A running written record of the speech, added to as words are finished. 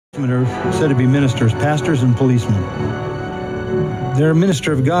Are said to be ministers, pastors and policemen. They're a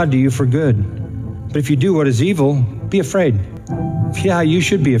minister of God to you for good. But if you do what is evil, be afraid. Yeah, you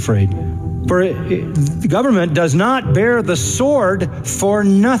should be afraid. For the government does not bear the sword for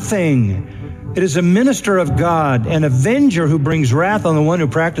nothing. It is a minister of God, an avenger who brings wrath on the one who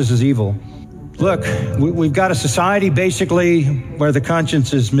practices evil. Look, we've got a society basically where the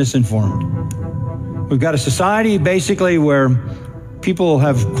conscience is misinformed. We've got a society basically where people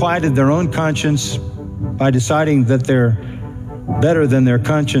have quieted their own conscience by deciding that they're better than their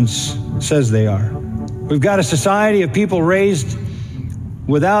conscience says they are. We've got a society of people raised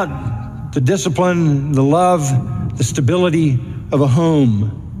without the discipline, the love, the stability of a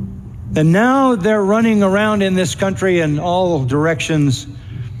home. And now they're running around in this country in all directions,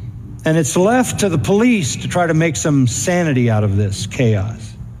 and it's left to the police to try to make some sanity out of this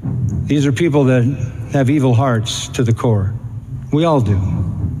chaos. These are people that have evil hearts to the core. We all do.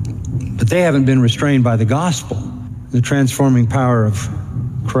 But they haven't been restrained by the gospel, the transforming power of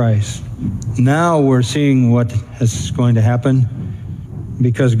Christ. Now we're seeing what is going to happen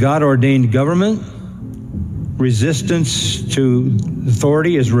because God ordained government. Resistance to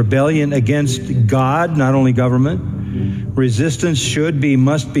authority is rebellion against God, not only government. Resistance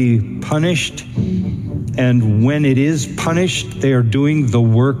must be punished. And when it is punished, they are doing the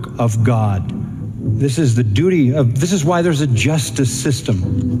work of God. This is the duty of, this is why there's a justice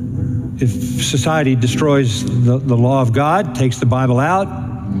system. If society destroys the law of God, takes the Bible out,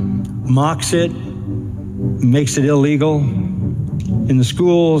 mocks it, makes it illegal in the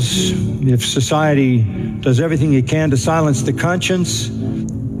schools, if society does everything it can to silence the conscience,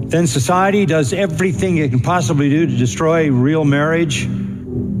 then society does everything it can possibly do to destroy real marriage,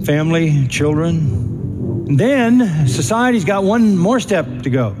 family, children. And then society's got one more step to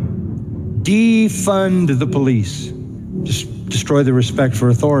go. Defund the police. Just destroy the respect for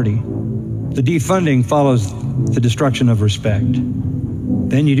authority. The defunding follows the destruction of respect.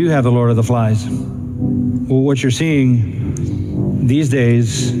 Then you do have the Lord of the Flies. Well, what you're seeing these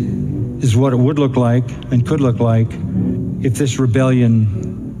days is what it would look like and could look like if this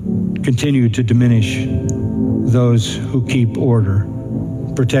rebellion continued to diminish those who keep order,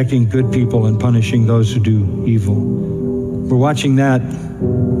 protecting good people and punishing those who do evil. We're watching that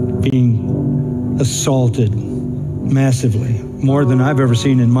being assaulted massively, more than I've ever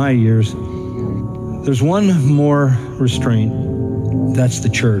seen in my years. There's one more restraint. That's the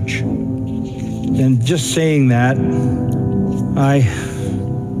church. And just saying that, I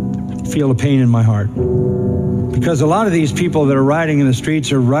feel a pain in my heart. Because a lot of these people that are riding in the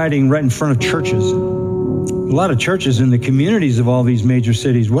streets are riding right in front of churches. A lot of churches in the communities of all these major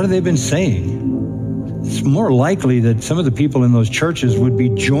cities, what have they been saying? It's more likely that some of the people in those churches would be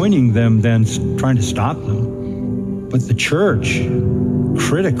joining them than trying to stop them. But the church,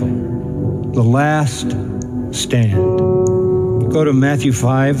 critical, the last stand. Go to Matthew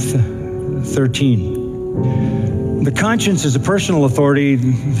 5:13. The conscience is a personal authority,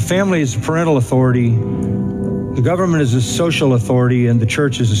 the family is a parental authority, the government is a social authority, and the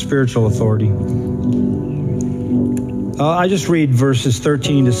church is a spiritual authority. I just read verses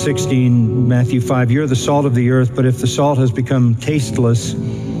 13 to 16, Matthew 5. You're the salt of the earth, but if the salt has become tasteless,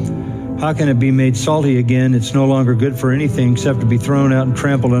 how can it be made salty again? It's no longer good for anything except to be thrown out and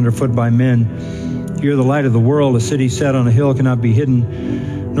trampled underfoot by men. You're the light of the world. A city set on a hill cannot be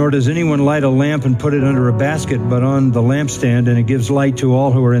hidden, nor does anyone light a lamp and put it under a basket, but on the lampstand, and it gives light to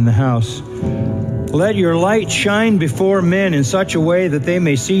all who are in the house. Let your light shine before men in such a way that they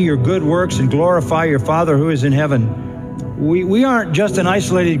may see your good works and glorify your Father who is in heaven. We aren't just an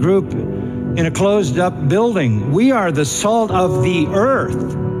isolated group in a closed-up building. We are the salt of the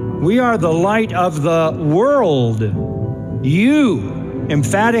earth. We are the light of the world. You,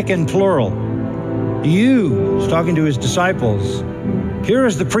 emphatic and plural. You, he's talking to his disciples. Here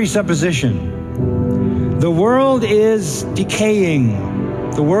is the presupposition. The world is decaying.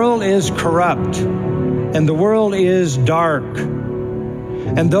 The world is corrupt. And the world is dark.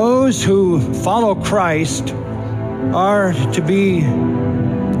 And those who follow Christ are to be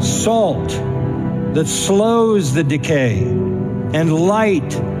salt that slows the decay and light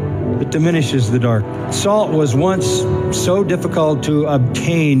that diminishes the dark. Salt was once so difficult to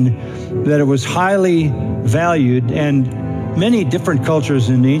obtain that it was highly valued, and many different cultures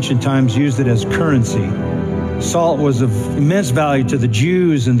in ancient times used it as currency. Salt was of immense value to the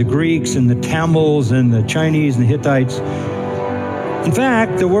Jews and the Greeks and the Tamils and the Chinese and the Hittites. In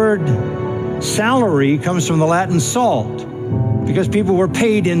fact, the word salary comes from the Latin salt, because people were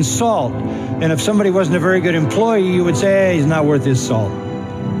paid in salt. And if somebody wasn't a very good employee, you would say, hey, he's not worth his salt.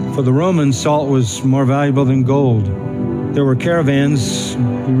 For the Romans, salt was more valuable than gold. There were caravans,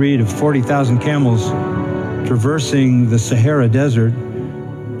 we read, of 40,000 camels traversing the Sahara Desert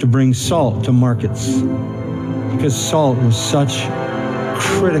to bring salt to markets, because salt was such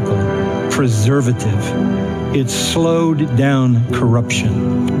critical preservative. It slowed down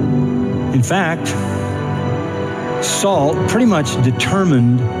corruption. In fact, salt pretty much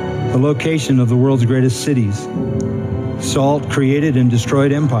determined the location of the world's greatest cities. Salt created and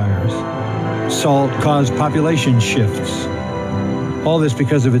destroyed empires. Salt caused population shifts. All this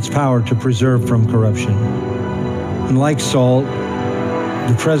because of its power to preserve from corruption. And like salt,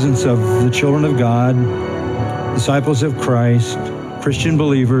 the presence of the children of God, disciples of Christ, Christian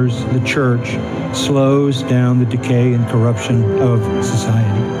believers, the church, slows down the decay and corruption of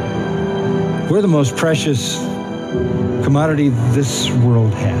society. We're the most precious commodity this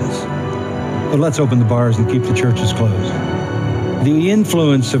world has. But let's open the bars and keep the churches closed. The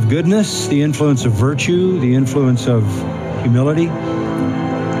influence of goodness, the influence of virtue, the influence of humility,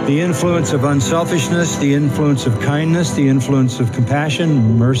 the influence of unselfishness, the influence of kindness, the influence of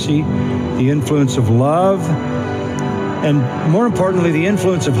compassion, mercy, the influence of love, and more importantly, the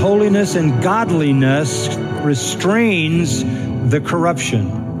influence of holiness and godliness restrains the corruption.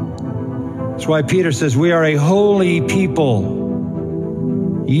 That's why Peter says, we are a holy people.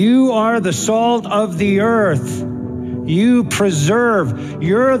 You are the salt of the earth. You preserve.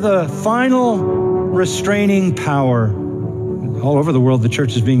 You're the final restraining power. All over the world, the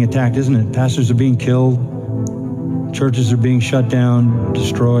church is being attacked, isn't it? Pastors are being killed. Churches are being shut down,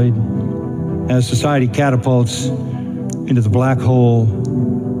 destroyed, as society catapults into the black hole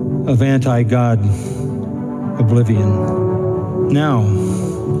of anti-God oblivion. Now,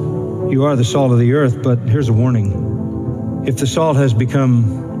 you are the salt of the earth, but here's a warning. If the salt has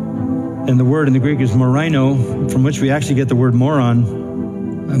become, and the word in the Greek is morino, from which we actually get the word moron.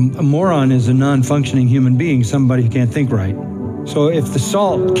 A moron is a non-functioning human being, somebody who can't think right. So if the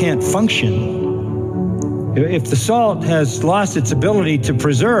salt can't function, if the salt has lost its ability to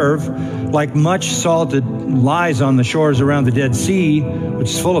preserve, like much salt that lies on the shores around the Dead Sea, which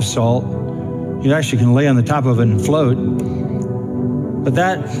is full of salt, you actually can lay on the top of it and float. But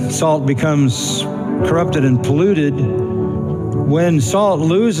that salt becomes corrupted and polluted. When salt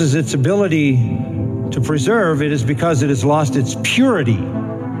loses its ability to preserve, it is because it has lost its purity.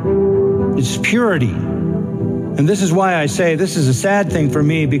 Its purity. And this is why I say this is a sad thing for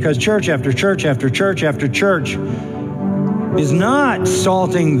me, because church after church after church after church is not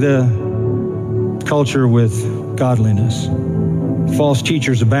salting the culture with godliness. False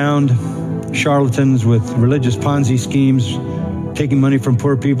teachers abound, charlatans with religious Ponzi schemes, taking money from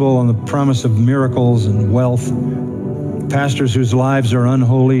poor people on the promise of miracles and wealth, pastors whose lives are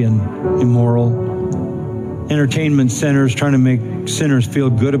unholy and immoral, entertainment centers trying to make sinners feel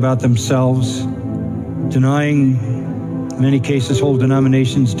good about themselves, denying, in many cases, whole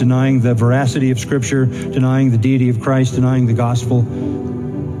denominations, denying the veracity of Scripture, denying the deity of Christ, denying the gospel.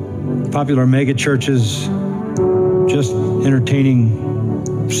 Popular mega churches just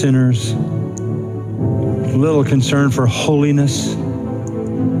entertaining sinners. Little concern for holiness,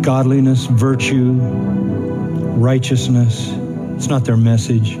 godliness, virtue, righteousness. It's not their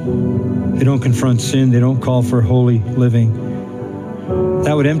message. They don't confront sin. They don't call for holy living.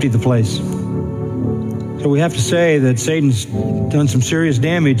 That would empty the place. So we have to say that Satan's done some serious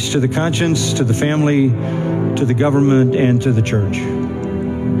damage to the conscience, to the family, to the government, and to the church.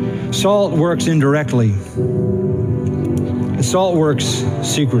 Salt works indirectly. Salt works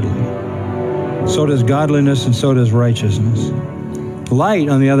secretly. So does godliness, and so does righteousness. Light,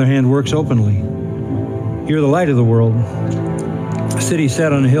 on the other hand, works openly. You're the light of the world. A city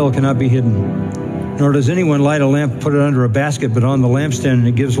set on a hill cannot be hidden. Nor does anyone light a lamp, put it under a basket, but on the lampstand, and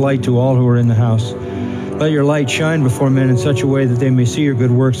it gives light to all who are in the house. Let your light shine before men in such a way that they may see your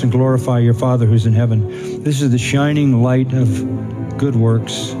good works and glorify your Father who's in heaven. This is the shining light of good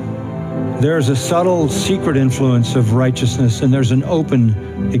works. There's a subtle, secret influence of righteousness, and there's an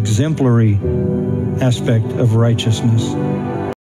open, exemplary aspect of righteousness.